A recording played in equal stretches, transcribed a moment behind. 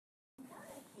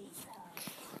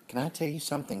Can I tell you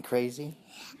something crazy?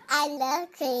 I love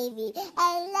crazy.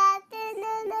 I love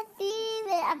the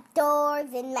feeling of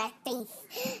doors in my face.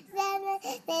 Never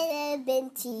been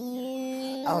to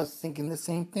you. I was thinking the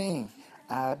same thing.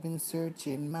 I've been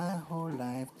searching my whole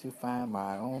life to find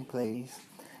my own place.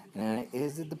 And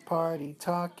is it the party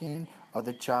talking or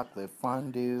the chocolate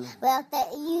fondue? Well,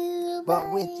 but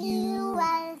with you, you.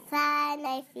 one time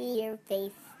I see your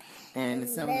face. And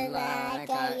it's something like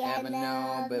I ever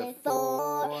known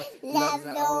before. Love's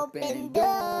an open door.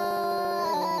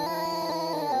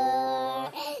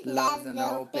 Love's an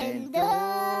open door.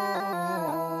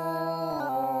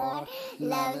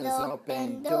 Love's an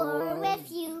open door. With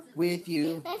you. With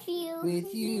you. With you.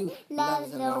 With you.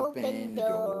 Love's an open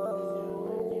door.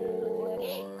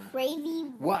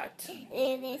 Crazy. What?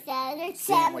 It is other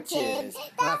Sandwiches.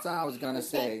 That's all I was gonna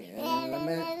say. And I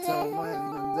met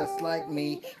someone just like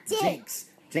me. Jinx.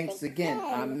 Jinx again.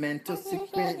 Our mental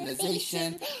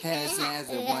synchronization has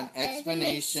a one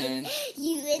explanation.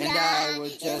 You and I were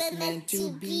just meant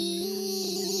to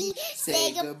be.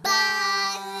 Say goodbye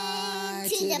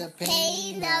to the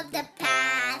pain of the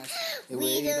past.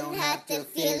 We don't have to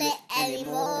feel it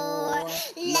anymore.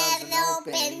 Love's an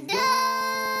open door.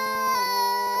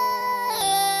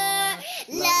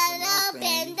 Love's an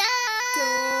open door.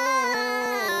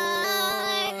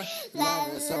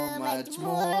 Love is so much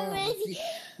more.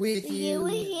 With you.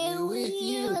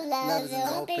 Love's an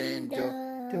open door.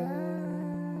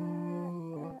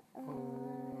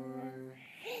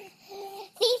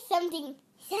 Say something.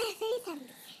 Say something.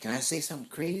 Can I say something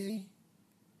crazy?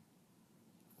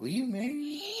 Will you marry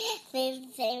me? Say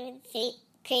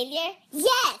crazier?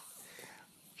 Yes!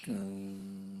 Hmm.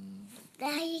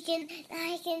 Now you can